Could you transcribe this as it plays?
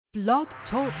Blog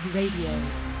Talk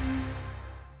Radio.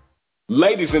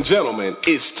 Ladies and gentlemen,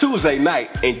 it's Tuesday night,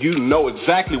 and you know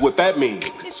exactly what that means.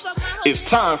 It's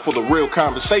time for the real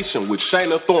conversation with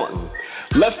Shana Thornton.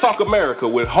 Let's Talk America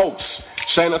with host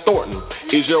Shana Thornton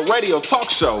is your radio talk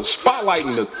show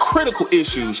spotlighting the critical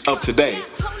issues of today.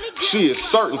 She is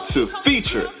certain to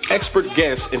feature expert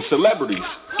guests and celebrities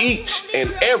each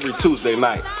and every Tuesday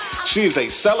night. She is a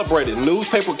celebrated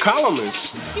newspaper columnist,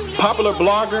 popular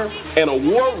blogger, and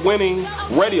award-winning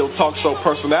radio talk show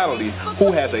personality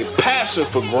who has a passion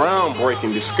for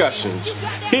groundbreaking discussions.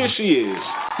 Here she is.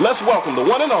 Let's welcome the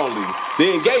one and only,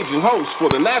 the engaging host for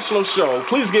the national show.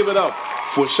 Please give it up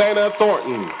for Shana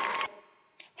Thornton.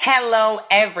 Hello,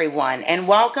 everyone, and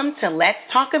welcome to Let's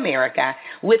Talk America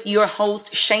with your host,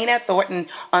 Shana Thornton,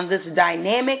 on this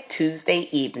dynamic Tuesday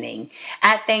evening.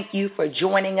 I thank you for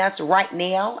joining us right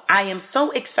now. I am so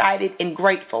excited and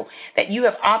grateful that you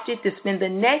have opted to spend the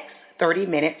next 30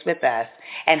 minutes with us,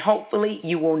 and hopefully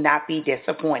you will not be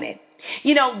disappointed.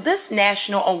 You know, this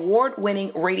national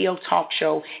award-winning radio talk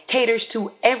show caters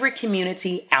to every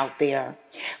community out there.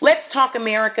 Let's Talk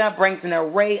America brings an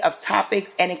array of topics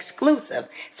and exclusive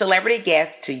celebrity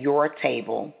guests to your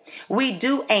table. We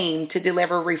do aim to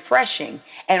deliver refreshing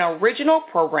and original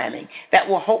programming that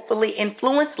will hopefully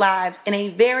influence lives in a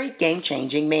very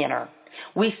game-changing manner.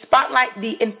 We spotlight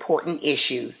the important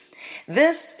issues.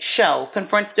 This show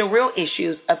confronts the real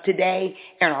issues of today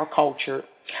in our culture.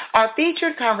 Our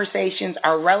featured conversations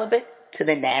are relevant to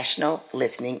the national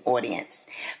listening audience.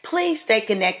 Please stay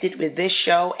connected with this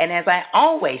show, and as I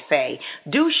always say,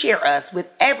 do share us with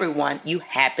everyone you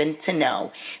happen to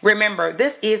know. Remember,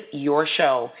 this is your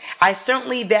show. I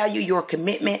certainly value your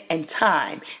commitment and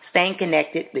time staying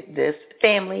connected with this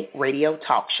family radio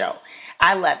talk show.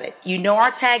 I love it. You know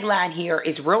our tagline here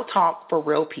is Real Talk for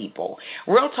Real People.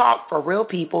 Real Talk for Real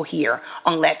People here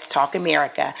on Let's Talk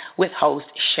America with host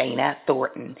Shana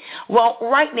Thornton. Well,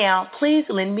 right now, please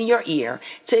lend me your ear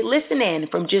to listen in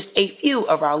from just a few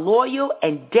of our loyal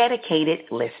and dedicated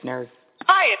listeners.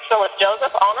 Hi, it's Phyllis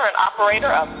Joseph, owner and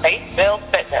operator of Faith-Filled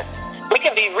Fitness. We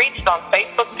can be reached on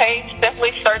Facebook page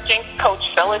simply searching Coach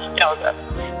Phyllis Joseph.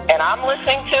 And I'm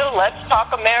listening to Let's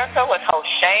Talk America with host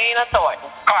Shana Thornton.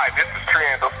 Hi, this is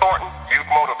Trianda Thornton, youth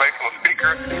motivational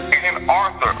speaker and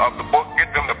author of the book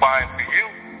Get Them to Buy Into You.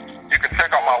 You can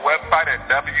check out my website at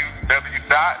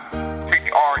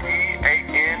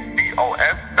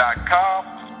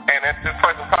www.treandos.com. And at this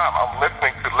present time, I'm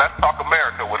listening to Let's Talk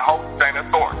America with host Shana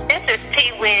Thornton. This is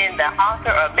T. Wynn, the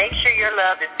author of Make Sure Your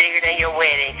Love is Bigger Than Your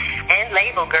Wedding and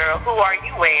Label Girl, Who Are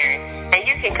You Wearing? And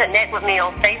you can connect with me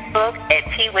on Facebook at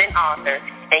T. Wynn Author.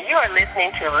 And you are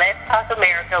listening to Let's Talk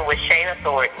America with Shana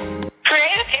Thornton.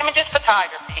 Creative Images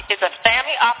Photography is a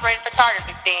family-operated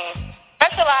photography team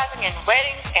specializing in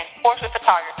weddings and portrait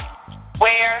photography,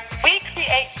 where we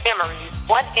create memories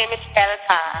one image at a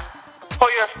time. For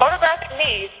your photographic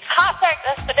needs, contact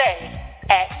us today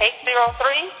at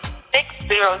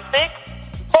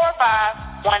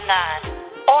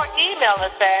 803-606-4519 or email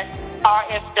us at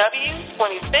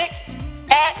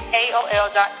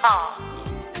rsw26@aol.com.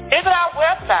 Visit our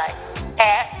website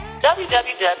at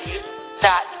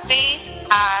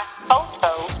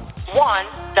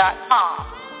www.ciphoto1.com.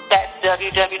 That's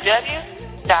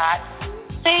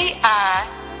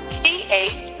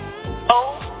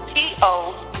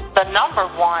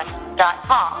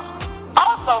www.ciphoto1.com.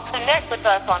 Also, connect with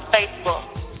us on Facebook.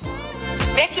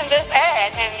 Mention this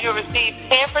ad and you'll receive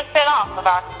 10% off of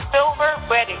our silver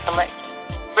wedding collection.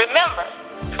 Remember,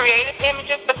 Creative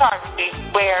Images Photography,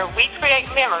 where we create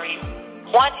memories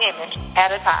one image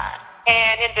at a time.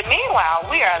 And in the meanwhile,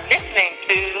 we are listening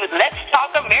to Let's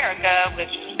Talk America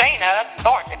with Shana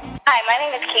Thornton. Hi, my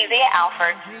name is Kezia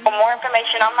Alford. For more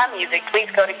information on my music, please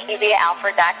go to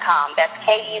KeziaAlford.com. That's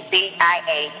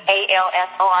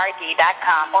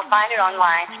KeziaAlford.com, or find it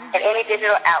online at any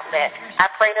digital outlet. I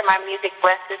pray that my music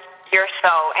blesses your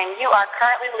soul. And you are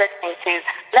currently listening to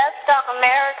Let's Talk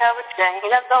America with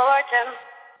Shana Thornton.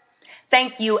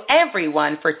 Thank you,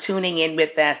 everyone, for tuning in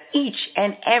with us each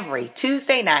and every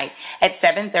Tuesday night at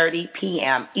 7:30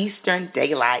 p.m. Eastern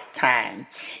Daylight Time.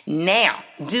 Now,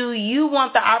 do you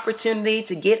want the opportunity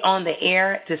to get on the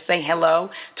air to say hello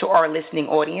to our listening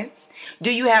audience? Do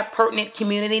you have pertinent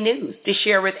community news to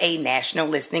share with a national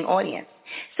listening audience?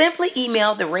 Simply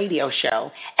email the radio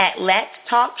show at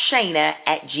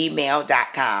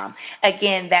letstalkshana@gmail.com.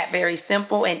 Again, that very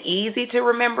simple and easy to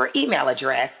remember email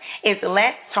address is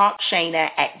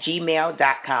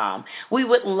letstalkshana@gmail.com. We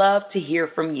would love to hear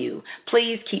from you.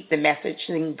 Please keep the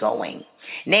messaging going.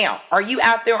 Now, are you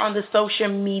out there on the social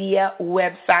media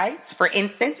websites? For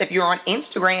instance, if you're on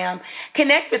Instagram,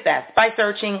 connect with us by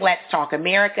searching Let's Talk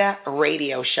America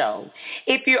Radio Show.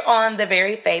 If you're on the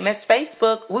very famous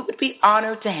Facebook, we would be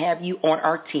honored to have you on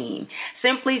our team.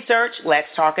 Simply search Let's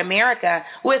Talk America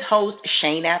with host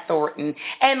Shana Thornton.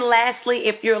 And lastly,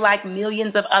 if you're like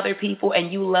millions of other people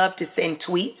and you love to send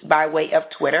tweets by way of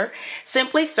Twitter,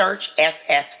 simply search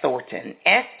SS Thornton,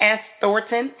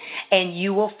 and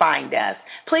you will find us.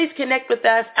 Please connect with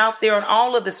us out there on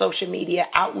all of the social media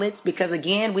outlets because,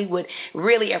 again, we would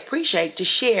really appreciate to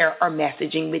share our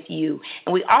messaging with you.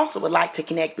 And we also would like to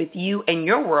connect with you and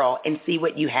your world and see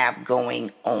what you have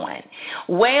going on.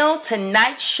 Well,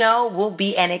 tonight's show will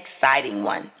be an exciting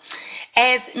one.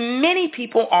 As many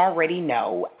people already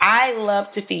know, I love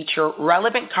to feature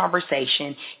relevant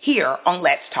conversation here on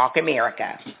Let's Talk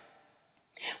America.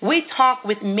 We talk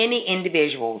with many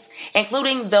individuals,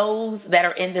 including those that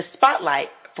are in the spotlight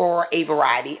for a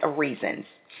variety of reasons.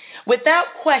 Without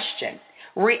question,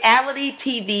 reality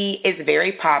TV is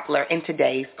very popular in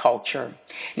today's culture.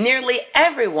 Nearly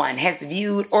everyone has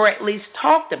viewed or at least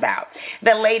talked about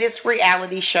the latest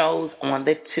reality shows on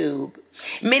the tube.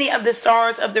 Many of the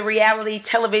stars of the reality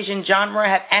television genre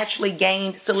have actually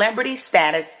gained celebrity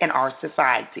status in our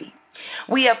society.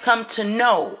 We have come to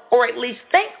know, or at least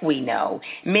think we know,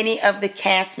 many of the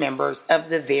cast members of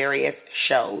the various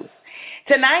shows.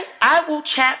 Tonight, I will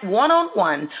chat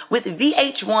one-on-one with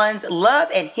VH1's Love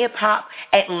and Hip Hop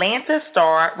Atlanta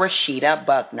star Rasheeda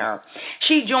Buckner.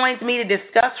 She joins me to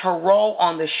discuss her role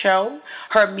on the show,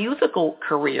 her musical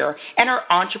career, and her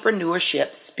entrepreneurship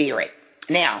spirit.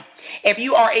 Now, if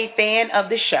you are a fan of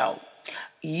the show,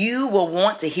 you will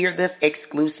want to hear this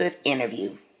exclusive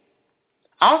interview.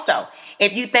 Also,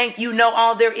 if you think you know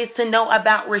all there is to know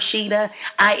about Rasheeda,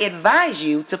 I advise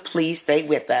you to please stay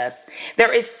with us.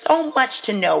 There is so much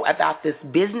to know about this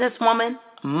businesswoman,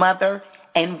 mother,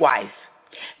 and wife.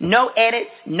 No edits,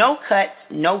 no cuts,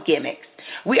 no gimmicks.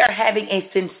 We are having a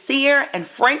sincere and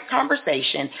frank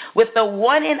conversation with the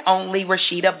one and only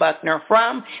Rasheeda Buckner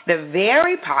from the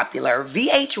very popular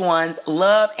VH1's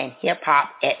Love and Hip Hop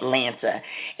Atlanta.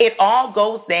 It all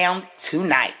goes down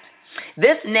tonight.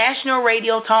 This national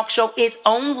radio talk show is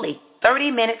only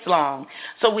 30 minutes long,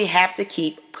 so we have to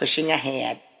keep pushing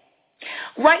ahead.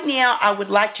 Right now, I would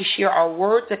like to share our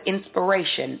words of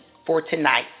inspiration for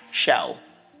tonight's show.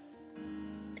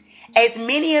 As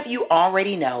many of you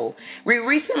already know, we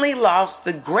recently lost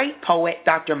the great poet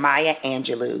Dr. Maya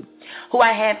Angelou, who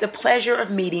I had the pleasure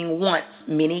of meeting once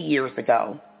many years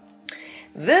ago.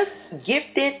 This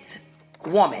gifted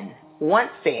woman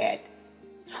once said,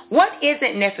 "One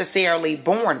isn't necessarily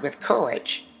born with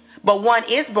courage, but one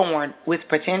is born with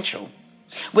potential.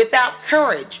 Without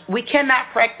courage, we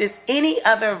cannot practice any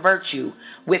other virtue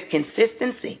with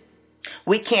consistency.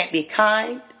 We can't be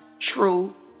kind,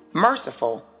 true,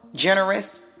 merciful, generous,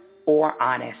 or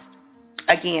honest."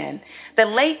 Again, the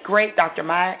late, great Dr.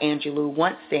 Maya Angelou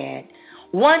once said,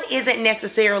 "One isn't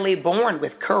necessarily born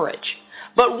with courage,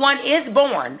 but one is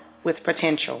born with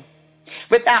potential.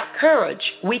 Without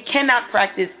courage, we cannot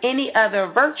practice any other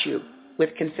virtue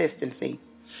with consistency.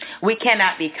 We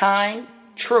cannot be kind,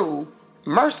 true,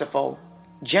 merciful,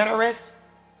 generous,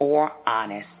 or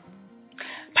honest."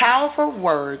 Powerful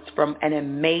words from an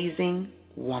amazing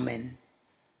woman.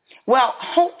 Well,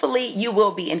 hopefully you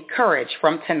will be encouraged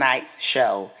from tonight's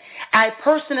show. I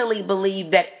personally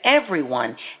believe that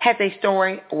everyone has a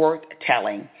story worth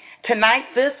telling. Tonight,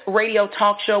 this radio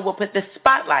talk show will put the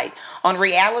spotlight on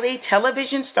reality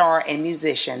television star and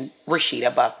musician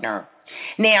Rasheeda Buckner.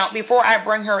 Now, before I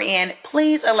bring her in,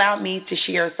 please allow me to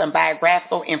share some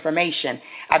biographical information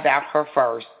about her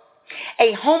first.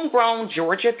 A homegrown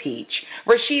Georgia peach,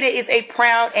 Rasheeda is a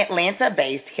proud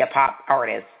Atlanta-based hip-hop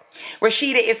artist.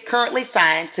 Rasheeda is currently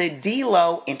signed to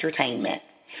D-Lo Entertainment.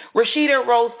 Rasheeda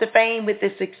rose to fame with the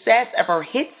success of her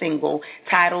hit single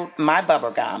titled My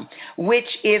Bubblegum, which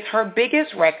is her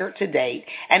biggest record to date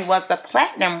and was the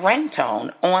platinum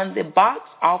ringtone on the box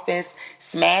office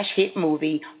smash hit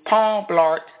movie Paul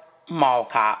Blart Mall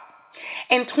Cop.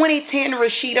 In 2010,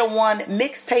 Rasheeda won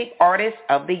Mixtape Artist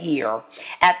of the Year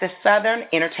at the Southern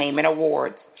Entertainment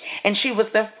Awards, and she was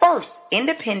the first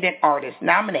independent artist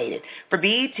nominated for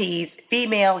BET's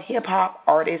Female Hip Hop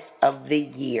Artist of the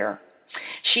Year.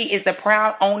 She is the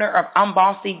proud owner of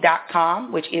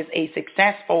Unbossy.com, which is a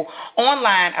successful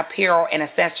online apparel and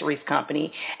accessories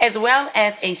company, as well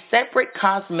as a separate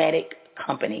cosmetic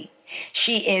company.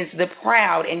 She is the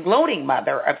proud and gloating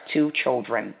mother of 2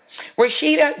 children.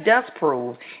 Rasheeda does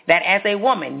prove that as a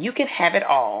woman, you can have it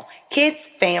all: kids,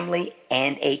 family,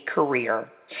 and a career.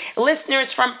 Listeners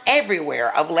from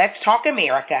everywhere of Let's Talk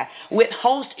America with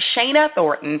host Shana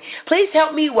Thornton, please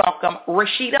help me welcome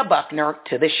Rasheeda Buckner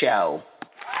to the show.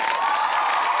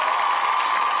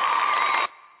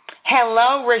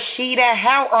 Hello, Rasheeda.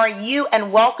 How are you?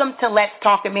 And welcome to Let's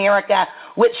Talk America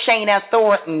with Shana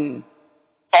Thornton.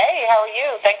 Hey, how are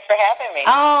you? Thanks for having me.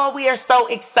 Oh, we are so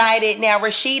excited. Now,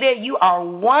 Rasheeda, you are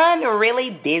one really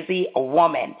busy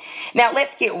woman. Now,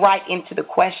 let's get right into the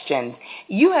questions.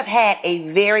 You have had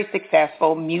a very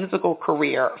successful musical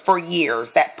career for years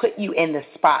that put you in the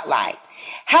spotlight.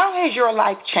 How has your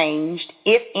life changed,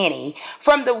 if any,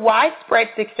 from the widespread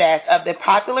success of the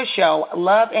popular show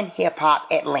Love and Hip Hop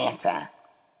Atlanta?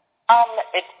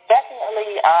 It's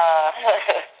definitely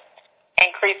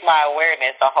increased my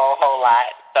awareness a whole lot.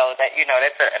 So that,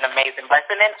 that's an amazing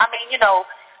blessing. And,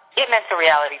 getting into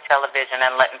reality television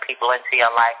and letting people into your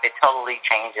life, it totally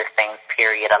changes things,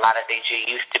 period. A lot of things you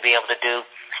used to be able to do,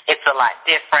 it's a lot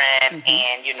different.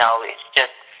 And, it's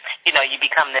just, you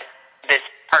become this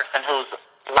person whose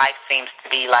life seems to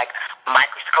be like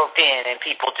microscoped in, and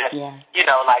people just,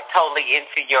 totally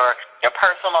into your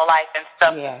personal life and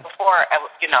stuff. Yeah. Before, I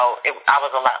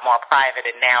was a lot more private,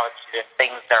 and now it's just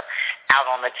things are out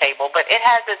on the table. But it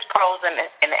has its pros and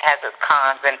it has its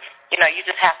cons, and, you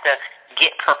just have to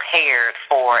get prepared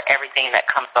for everything that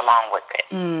comes along with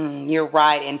it. You're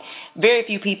right, and very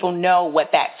few people know what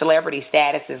that celebrity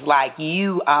status is like.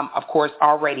 You, of course,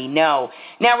 already know.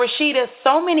 Now, Rasheeda,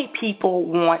 so many people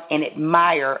want and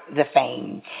admire the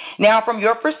fame. Now, from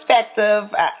your perspective,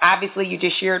 obviously you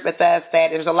just shared with us that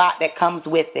there's a lot that comes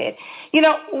with it.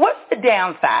 What's the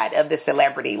downside of the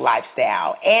celebrity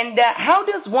lifestyle, and how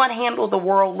does one handle the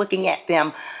world looking at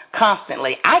them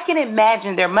constantly? I can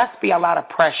imagine there must be a lot of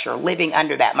pressure living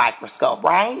under that microscope,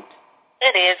 right?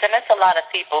 It is, and it's a lot of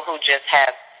people who just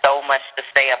have so much to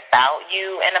say about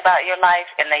you and about your life,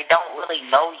 and they don't really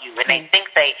know you, and they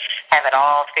think they have it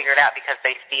all figured out because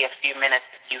they see a few minutes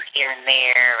of you here and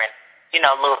there, and,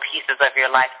 little pieces of your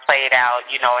life played out,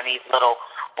 in these little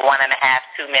 1.5,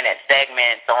 2-minute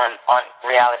segments on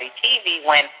reality TV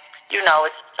when,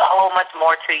 it's so much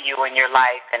more to you in your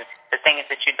life and the things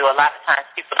that you do. A lot of times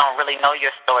people don't really know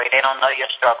your story. They don't know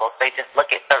your struggles. They just look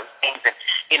at certain things and,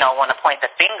 want to point the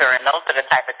finger, and those are the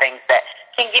type of things that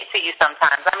can get to you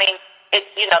sometimes. I mean, it's,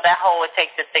 that whole it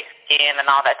takes a thick skin and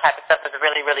all that type of stuff is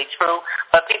really, really true,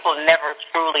 but people never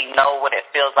truly know what it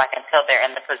feels like until they're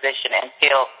in the position,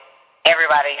 until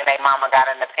everybody and their mama got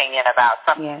an opinion about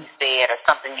something you said or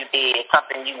something you did,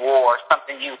 something you wore,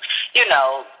 something you've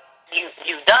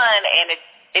done, and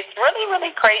it's really,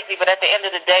 really crazy. But at the end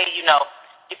of the day, you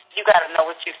got to know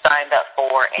what you signed up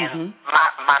for. And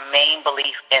my main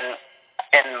belief and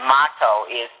motto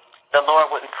is the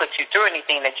Lord wouldn't put you through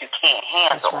anything that you can't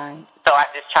handle. That's right. So I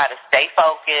just try to stay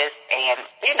focused and,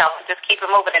 just keep it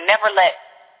moving and never let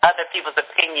other people's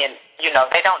opinion,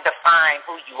 they don't define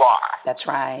who you are. That's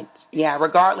right. Yeah,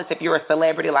 regardless if you're a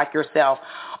celebrity like yourself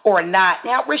or not.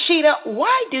 Now, Rasheeda,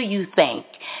 why do you think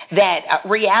that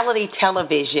reality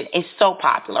television is so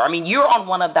popular? I mean, you're on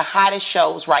one of the hottest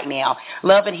shows right now,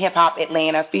 Love and Hip Hop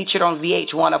Atlanta, featured on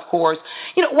VH1, of course.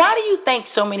 Why do you think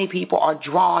so many people are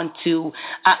drawn to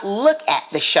look at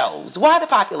the shows? Why the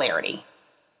popularity?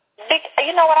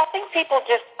 You know what? I think people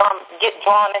just get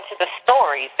drawn into the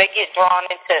stories. They get drawn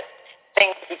into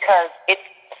things because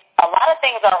a lot of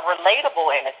things are relatable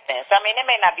in a sense. I mean, it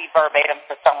may not be verbatim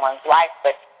to someone's life,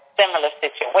 but similar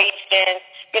situations.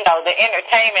 The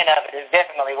entertainment of it is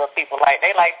definitely what people like.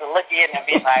 They like to look in and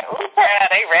be like, ooh,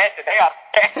 they ratchet. They are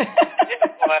this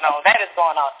is going on. That is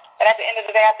going on. And at the end of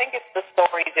the day, I think it's the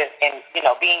stories and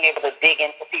being able to dig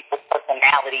into people's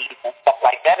personalities and stuff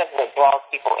like that is what draws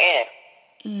people in.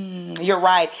 You're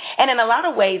right. And in a lot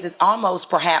of ways, it's almost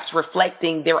perhaps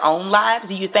reflecting their own lives.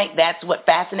 Do you think that's what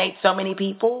fascinates so many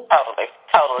people?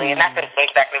 Totally. And that's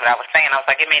exactly what I was saying. I was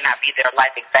like, it may not be their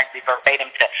life exactly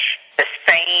verbatim to the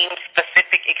same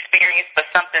specific experience, but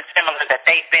something similar that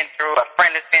they've been through, a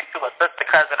friend has been through, a sister,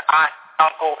 cousin, aunt,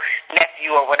 uncle,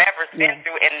 nephew, or whatever's been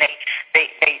through, and they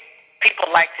people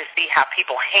like to see how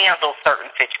people handle certain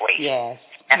situations. Yes.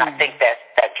 And I think that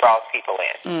draws people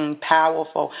in.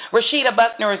 Powerful. Rasheeda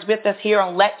Buckner is with us here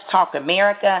on Let's Talk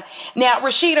America. Now,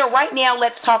 Rasheeda, right now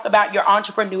let's talk about your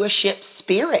entrepreneurship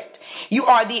spirit. You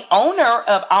are the owner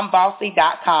of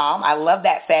Unbossy.com. I love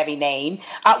that savvy name,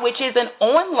 which is an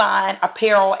online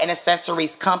apparel and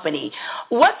accessories company.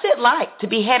 What's it like to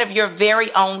be head of your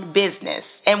very own business?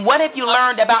 And what have you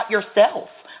learned about yourself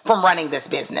from running this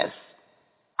business?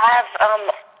 I've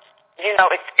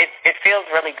it feels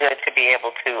really good to be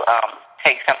able to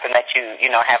take something that you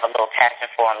know, have a little passion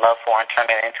for and love for and turn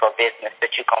it into a business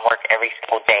that you can work every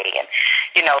single day. And,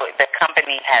 you know, the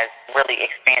company has really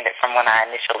expanded from when I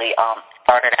initially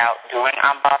started out doing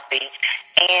Bossy.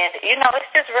 And, you know,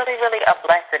 it's just really, really a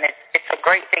blessing. It's a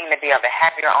great thing to be able to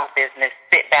have your own business,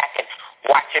 sit back and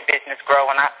watch your business grow.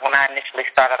 When I initially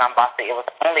started Bossy, it was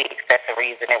only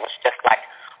accessories, and it was just like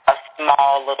a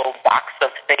small little box of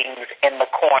things in the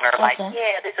corner, like,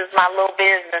 yeah, this is my little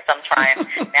business I'm trying.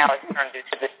 Now it's turned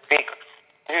into this big,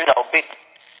 you know, big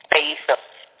space of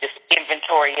just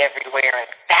inventory everywhere and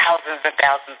thousands of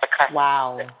customers.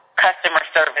 Wow. Customer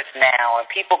service now, and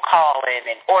people calling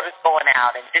and orders going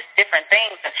out and just different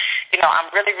things. And, you know, I'm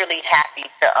really, really happy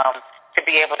to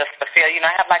be able to fulfill. You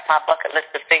know, I have like my bucket list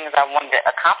of things I wanted to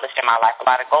accomplish in my life, a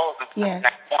lot of goals, and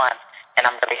that's one. And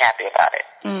I'm really happy about it.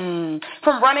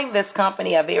 From running this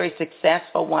company, a very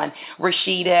successful one,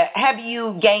 Rasheeda, have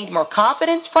you gained more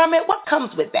confidence from it? What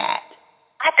comes with that?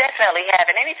 I definitely have.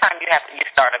 And anytime you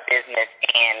start a business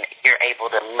and you're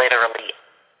able to literally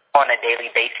on a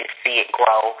daily basis see it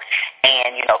grow,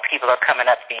 and, you know, people are coming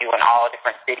up to you in all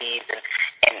different cities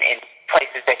and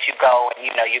places that you go, and,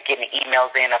 you know, you're getting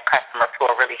emails in of customers who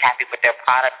are really happy with their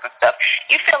products and stuff,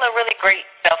 you feel a really great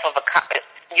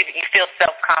you feel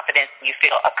self-confidence, you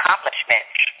feel accomplishment,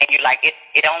 and you're like,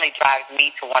 it only drives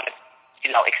me to want to,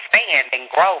 you know, expand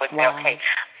and grow and say, okay,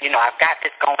 you know, I've got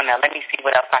this going now. Let me see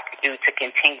what else I could do to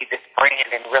continue this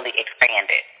brand and really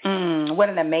expand it. What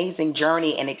an amazing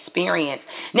journey and experience.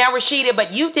 Now, Rasheeda,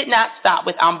 but you did not stop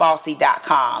with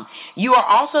Bossy.com. You are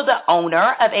also the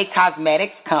owner of a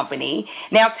cosmetics company.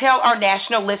 Now, tell our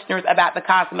national listeners about the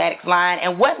cosmetics line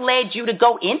and what led you to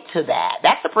go into that.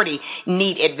 That's a pretty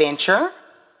neat adventure.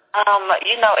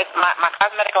 You know, it's my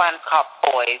cosmetic line is called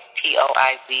Poise,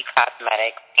 Poiz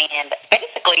Cosmetics, and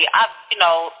basically, you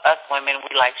know, us women,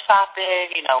 we like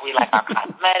shopping, you know, we like our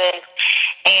cosmetics,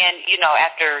 and, you know,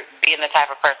 after being the type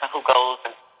of person who goes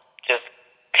and just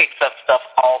picks up stuff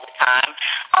all the time,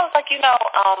 I was like, you know,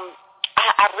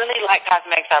 I really like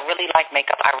cosmetics, I really like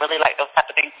makeup, I really like those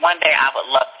type of things. One day I would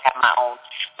love to have my own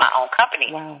company.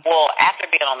 Wow. Well, after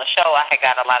being on the show, I had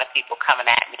got a lot of people coming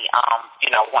at me, you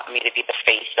know, wanting me to be the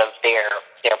face of their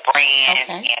brand,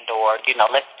 and or, you know,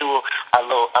 let's do a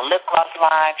lip gloss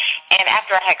line. And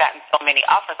after I had gotten so many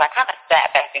offers, I kind of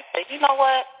sat back and said, you know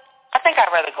what? I think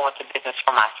I'd rather go into business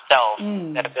for myself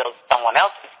instead of build someone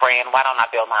else's brand. Why don't I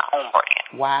build my own brand?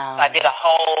 Wow. So I did a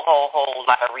whole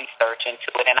lot of research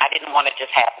into it, and I didn't want to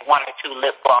just have 1 or 2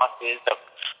 lip glosses or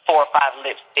 4 or 5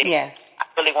 lipsticks. Yes. I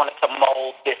really wanted to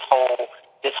mold this whole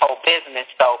business.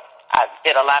 So I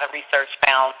did a lot of research,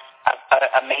 found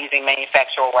an amazing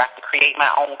manufacturer where I could create my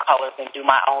own colors and do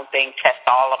my own thing, test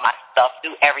all of my stuff,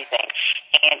 do everything.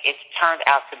 And it's turned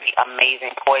out to be amazing.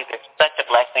 Poise is such a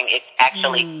blessing. It's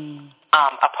actually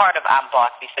a part of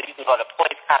Bossy, so you can go to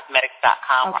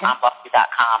poisecosmetics.com or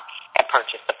Bossy.com and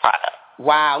purchase the product.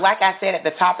 Wow. Like I said at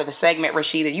the top of the segment,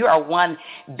 Rasheeda, you are one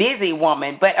busy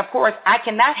woman. But, of course, I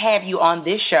cannot have you on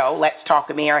this show, Let's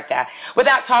Talk America,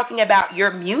 without talking about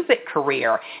your music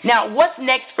career. Now, what's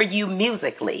next for you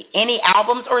musically? Any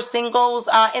albums or singles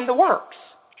in the works?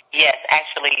 Yes,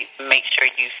 actually, make sure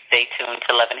you stay tuned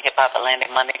to Love and Hip Hop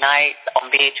Atlantic Monday nights on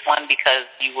VH1 because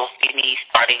you will see me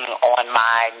starting on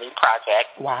my new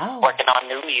project. Wow. Working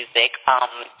on new music.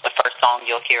 The first song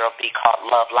you'll hear will be called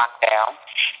Love Lockdown.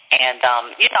 And,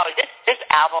 you know, this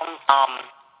album,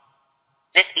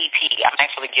 this EP, I'm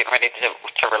actually getting ready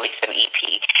to release an EP,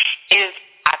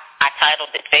 I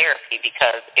titled it Therapy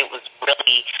because it was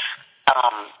really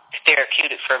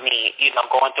therapeutic for me, you know,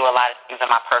 going through a lot of things in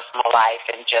my personal life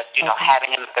and just, you know, having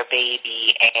another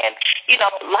baby and, you know,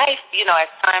 life, you know, as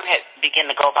time had begun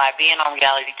to go by, being on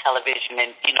reality television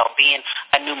and, you know, being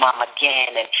a new mom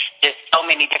again and just so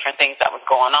many different things that was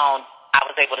going on, I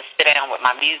was able to sit down with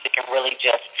my music and really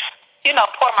just, you know,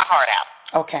 pour my heart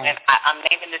out. Okay. And I'm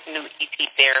naming this new EP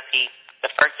Therapy. The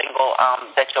first single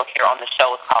that you'll hear on the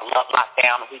show is called Love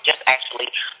Lockdown. We just actually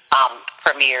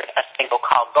premiered a single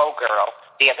called Go Girl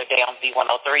the other day on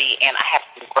V103, and I have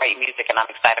some great music, and I'm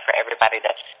excited for everybody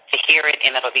to hear it,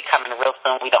 and it'll be coming real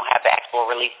soon. We don't have the actual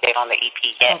release date on the EP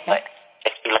yet, but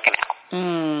just be looking out.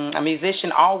 A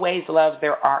musician always loves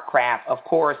their art craft, of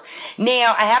course.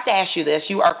 Now, I have to ask you this.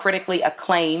 You are critically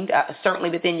acclaimed, certainly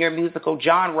within your musical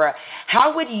genre.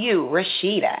 How would you,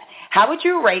 Rasheeda, how would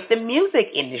you rate the music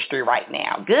industry right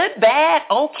now? Good, bad,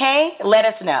 okay? Let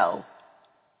us know.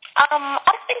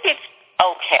 I think it's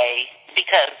okay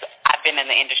because I've been in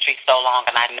the industry so long,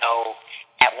 and I know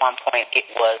at one point it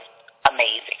was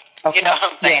amazing. Okay. You know what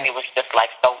I'm saying? Yeah. It was just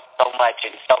like so much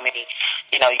and so many,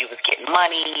 you know, you was getting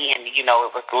money and, you know,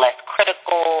 it was less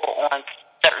critical on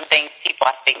certain things. People,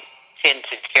 I think, tend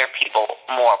to tear people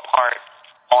more apart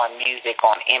on music,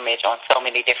 on image, on so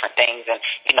many different things. And,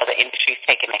 the industry's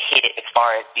taking a hit as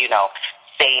far as,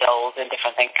 sales and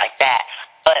different things like that.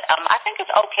 But I think it's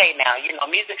okay now.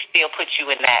 Music still puts you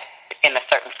in a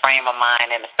certain frame of mind,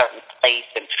 in a certain place,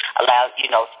 and allows,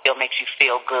 still makes you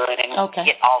feel good and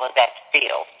get all of that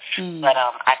still. But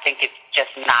I think it's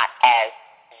just not as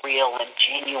real and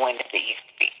genuine as it used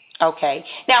to be. Okay.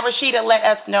 Now, Rasheeda, let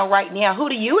us know right now, who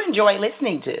do you enjoy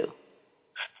listening to?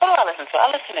 What do I listen to? I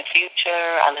listen to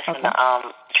Future. I listen to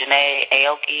Janae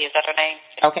Aoki. Is that her name?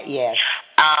 Okay, yes.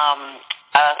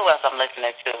 Who else I'm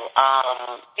listening to?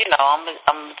 I'm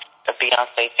a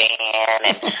Beyonce fan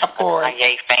and a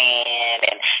Kanye fan,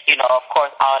 and of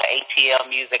course, all the ATL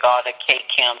music, all the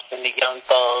K-Camps and the Young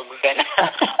Thugs, and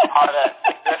all the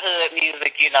hood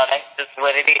music. That's just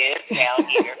what it is down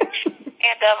here.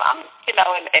 And I'm,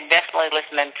 and definitely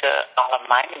listening to all of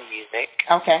my new music.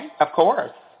 Okay, of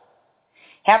course.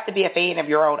 Have to be a fan of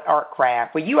your own art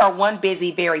craft. Well, you are one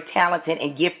busy, very talented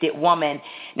and gifted woman.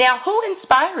 Now, who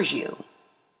inspires you?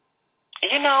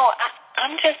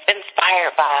 I'm just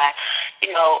inspired by,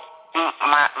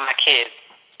 my kids,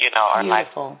 are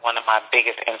Beautiful. Like one of my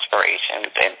biggest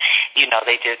inspirations. And,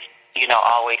 they just,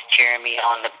 always cheering me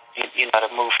on to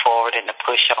move forward and to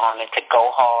push on and to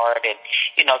go hard and,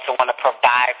 to want to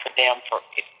provide for them for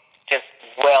just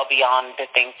well beyond the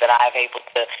things that I've able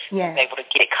to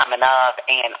get coming up.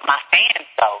 And my fans,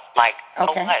 though, like,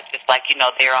 so much. It's like,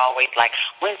 they're always like,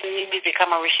 when's the new music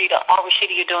coming, Rasheeda? Oh,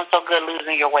 Rasheeda, you're doing so good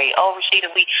losing your weight. Oh,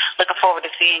 Rasheeda, we looking forward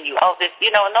to seeing you. Oh, this,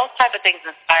 and those type of things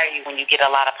inspire you when you get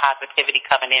a lot of positivity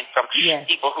coming in from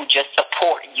people who just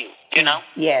support you,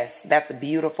 Yes, that's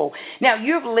beautiful. Now,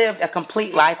 you've lived a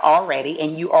complete life already,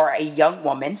 and you are a young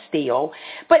woman still.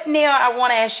 But now I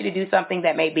want to ask you to do something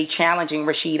that may be challenging,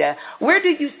 Rasheeda. Where do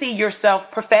you see yourself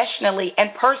professionally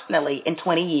and personally in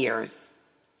 20 years?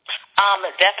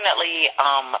 Definitely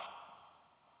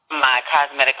my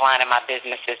cosmetic line and my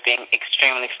business is being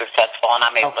extremely successful, and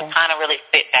I'm able to kind of really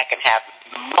sit back and have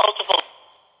multiple,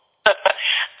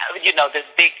 this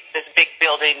big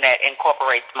building that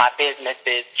incorporates my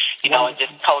businesses, and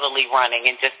just totally running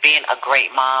and just being a great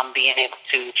mom, being able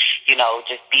to,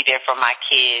 just be there for my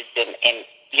kids and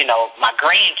my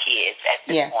grandkids at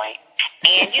this point.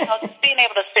 And, just being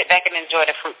able to sit back and enjoy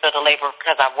the fruits of the labor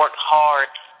because I've worked hard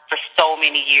for so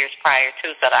many years prior to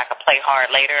so that I could play hard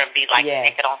later and be like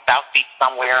naked on South Beach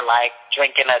somewhere, like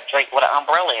drinking a drink with an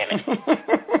umbrella in it.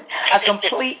 A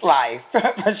complete life,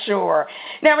 for sure.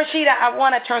 Now, Rasheeda, I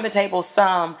want to turn the table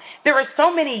some. There are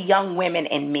so many young women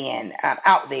and men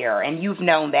out there, and you've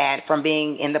known that from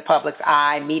being in the public's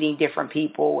eye, meeting different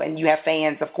people, and you have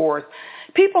fans, of course.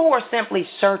 People who are simply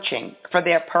searching for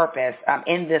their purpose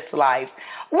in this life.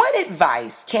 What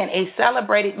advice can a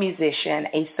celebrated musician,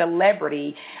 a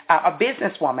celebrity, a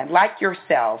businesswoman like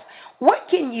yourself, what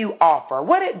can you offer?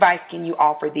 What advice can you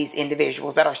offer these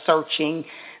individuals that are searching,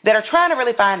 that are trying to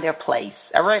really find their place?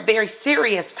 A very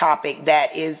serious topic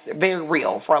that is very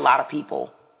real for a lot of people.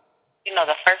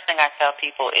 The first thing I tell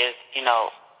people is,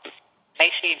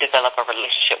 make sure you develop a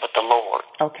relationship with the Lord.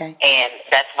 Okay. And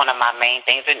that's one of my main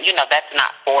things. And, that's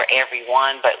not for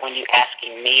everyone, but when you're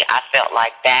asking me, I felt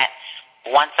like that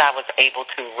once I was able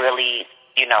to really,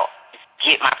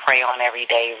 get my prayer on every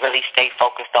day, really stay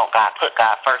focused on God, put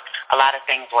God first, a lot of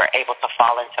things were able to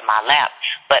fall into my lap.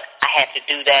 But I had to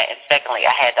do that. And secondly,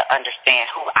 I had to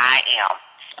understand who I am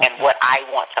and what I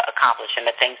want to accomplish and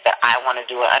the things that I want to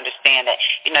do, and understand that,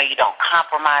 you don't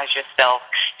compromise yourself.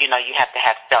 You have to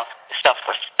have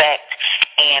self-respect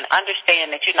and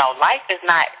understand that, life is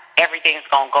not everything's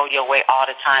going to go your way all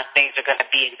the time. Things are going to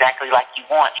be exactly like you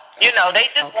want. They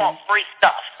just want free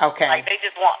stuff. Okay. Like they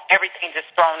just want everything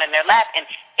just thrown in their lap. And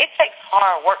it takes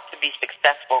hard work to be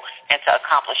successful and to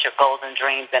accomplish your goals and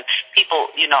dreams. And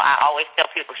people, I always tell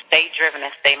people, stay driven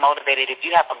and stay motivated. If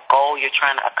you have a goal you're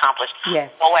trying to accomplish,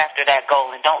 go after that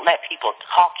goal and don't let people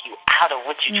talk you out of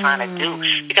what you're trying to do.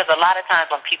 Because a lot of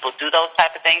times when people do those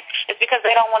type of things, it's because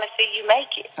they don't want to see you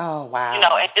make it. Oh, wow.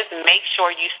 And just make sure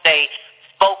you stay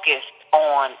focused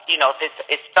on, if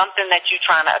it's something that you're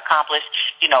trying to accomplish,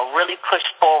 really push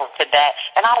forward to that.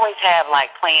 And always have like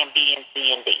plan B and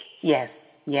C and D.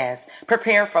 Yes.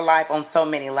 Prepare for life on so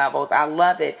many levels. I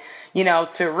love it.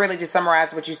 To really just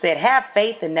summarize what you said, have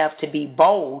faith enough to be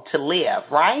bold to live,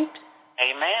 right?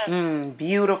 Amen.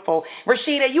 Beautiful.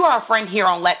 Rasheeda, you are a friend here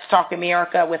on Let's Talk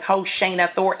America with host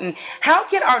Shana Thornton. How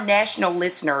can our national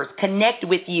listeners connect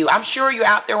with you? I'm sure you're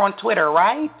out there on Twitter,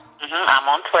 right? I'm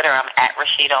on Twitter. I'm at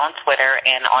Rasheeda on Twitter.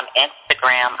 And on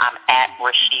Instagram, I'm at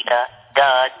Rasheeda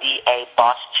DA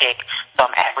Boss Chick. So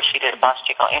I'm at Rasheeda the Boss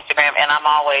Chick on Instagram, and I'm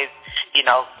always,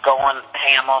 going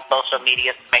ham on social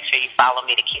media. So make sure you follow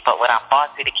me to keep up with I'm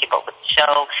Bossy, to keep up with the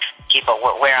show, keep up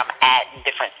with where I'm at in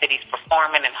different cities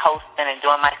performing and hosting and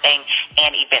doing my thing,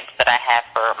 and events that I have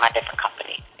for my different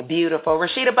companies. Beautiful.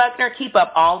 Rasheeda Buckner, keep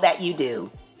up all that you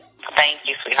do. Thank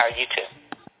you, sweetheart. You too.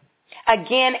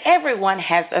 Again, everyone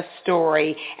has a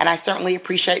story, and I certainly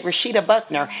appreciate Rasheeda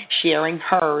Buckner sharing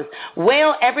hers.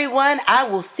 Well, everyone, I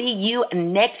will see you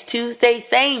next Tuesday,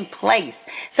 same place,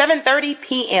 7:30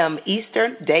 p.m.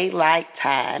 Eastern Daylight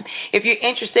Time. If you're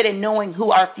interested in knowing who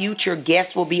our future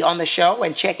guests will be on the show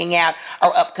and checking out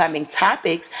our upcoming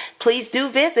topics, please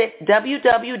do visit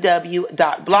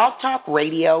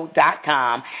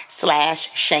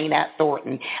www.blogtalkradio.com/Shana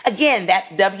Thornton. Again,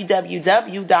 that's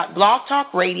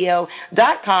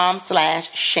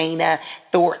www.blogtalkradio.com/Shana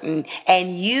Thornton,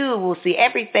 and you will see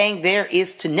everything there is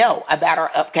to know about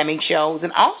our upcoming shows.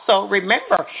 And also,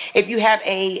 remember, if you have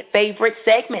a favorite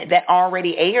segment that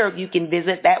already aired, you can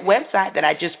visit that website that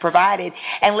I just provided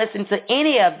and listen to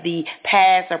any of the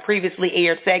past or previously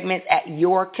aired segments at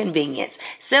your convenience.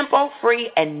 Simple,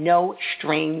 free, and no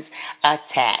strings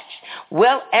attached.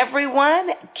 Well, everyone,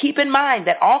 keep in mind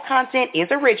that all content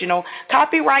is original,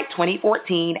 copyright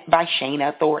 2014 by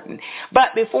Shana Thornton.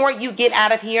 But before you get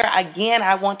out of here, again,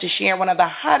 I want to share one of the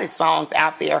hottest songs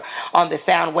out there on the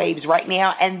sound waves right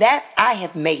now, and that's I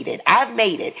Have Made It. I've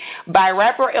Made It by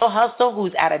rapper Il Hustle,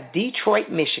 who's out of Detroit,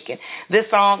 Michigan. This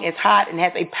song is hot and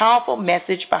has a powerful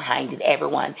message behind it,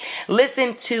 everyone.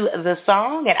 Listen to the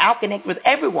song, and I'll connect with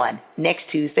everyone next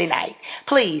Tuesday night.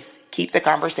 Please keep the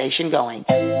conversation going.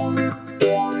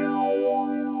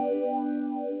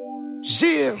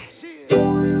 Yeah.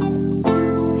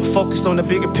 Focused on the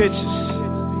bigger pictures.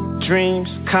 Dreams,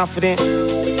 confident.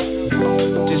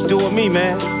 Just do it me,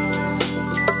 man.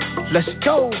 Let's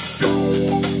go.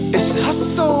 It's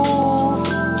hustle.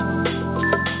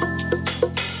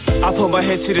 I put my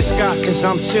head to the sky cause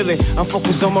I'm chillin'. I'm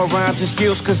focused on my rhymes and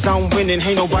skills cause I'm winning.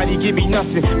 Ain't nobody give me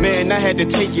nothing, man, I had to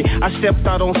take it. I stepped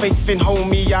out on faith and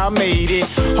homie, I made it.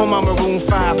 Home on Maroon 5,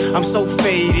 I'm so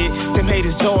faded. Them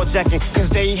haters jaw-jacking cause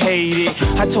they hate it.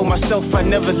 I told myself I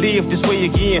never live this way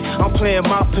again. I'm playing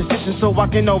my position so I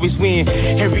can always win.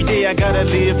 Every day I gotta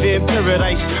live in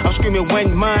paradise. I'm screaming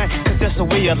when mine cause that's a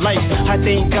way of life. I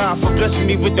thank God for blessing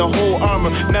me with the whole armor.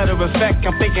 Matter of fact,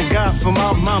 I'm thanking God for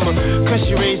my mama cause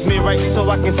she raised me right so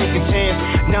I can take a chance.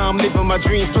 Now I'm living my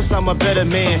dreams, plus I'm a better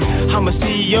man. I'm a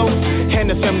CEO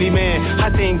and a family man. I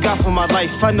thank God for my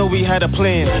life, I know we had a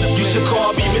plan. You should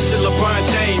call me Mr. LeBron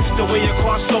James. The way you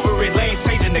crossed over it, lane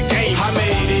changing the game. I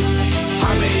made it,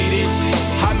 I made it,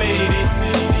 I made it,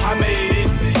 I made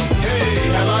it. Hey,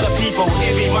 a lot of people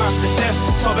envy my success.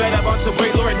 So bad about the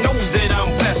way Lord knows that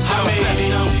I'm blessed. I made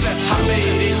it, I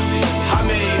made it, I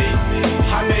made it,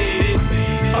 I made it.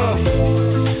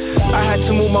 I had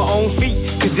to move my own feet,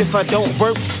 cause if I don't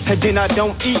work, then I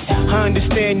don't eat. I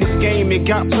understand this game, it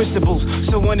got principles.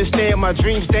 So understand my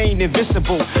dreams, they ain't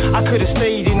invincible. I could've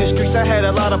stayed in the streets, I had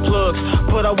a lot of plugs,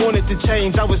 but I wanted to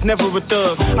change, I was never a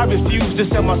thug. I refused to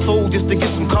sell my soul just to get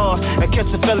some cars and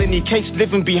catch a felony case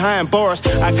living behind bars.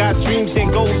 I got dreams and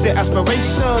goals and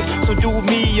aspirations, so do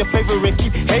me a favor and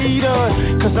keep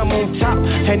haters, cause I'm on top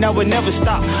and I will never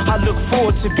stop. I look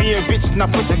forward to being rich,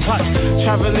 not put the clock.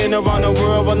 Traveling around the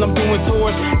world while I'm doing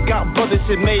tours. Got brothers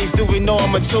and maids doing all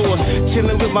my chores.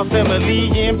 Chilling with my family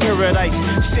in paradise.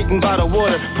 Sitting by the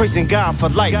water, praising God for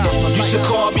life. You should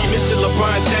call me Mr.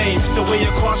 LeBron James. The way you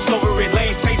crossed over it,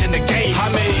 lane changing the game. I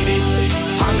made it,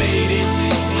 I made it,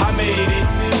 I made it,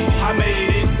 I made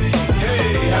it.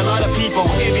 Hey, a lot of people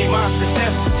envy my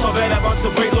success. So bad about the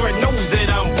way Lord knows that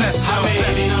I'm blessed. I made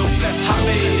it, I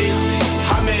made it,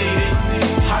 I made it,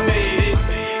 I made it.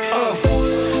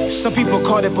 Some people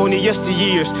caught up on the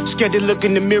yesteryears, scared to look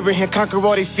in the mirror and conquer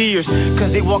all their fears. Cause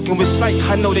they walking with sight,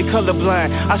 I know they colorblind.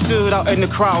 I stood out in the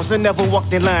crowds, I never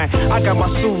walked in line. I got my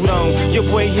suit on, your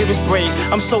boy here is brave.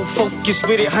 I'm so focused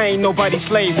with it, I ain't nobody's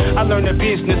slave. I learned the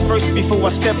business first before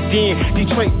I stepped in.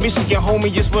 Detroit, Michigan,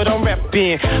 homie, is what I'm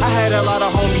reppin'. I had a lot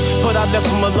of homies, but I left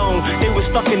them alone. They were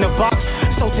stuck in the box,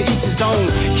 so to each his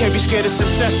own. Can't be scared of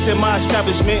success in my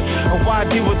establishment. Or why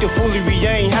deal with the foolery,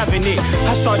 I ain't having it.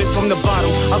 I started from the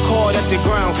bottom, I called at the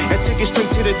ground and took it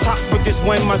straight to the top with this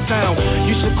one my sound.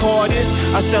 You should call this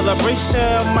a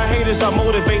celebration. My haters are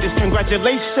motivators,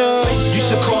 congratulations. You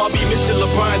should call me Mr.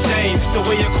 LeBron James. The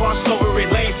way you crossed over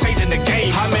it, lane changing the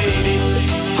game. I made it,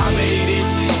 I made it,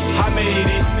 I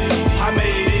made it, I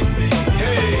made it.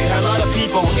 Hey, a lot of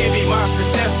people envy my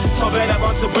success. So bad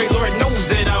about to break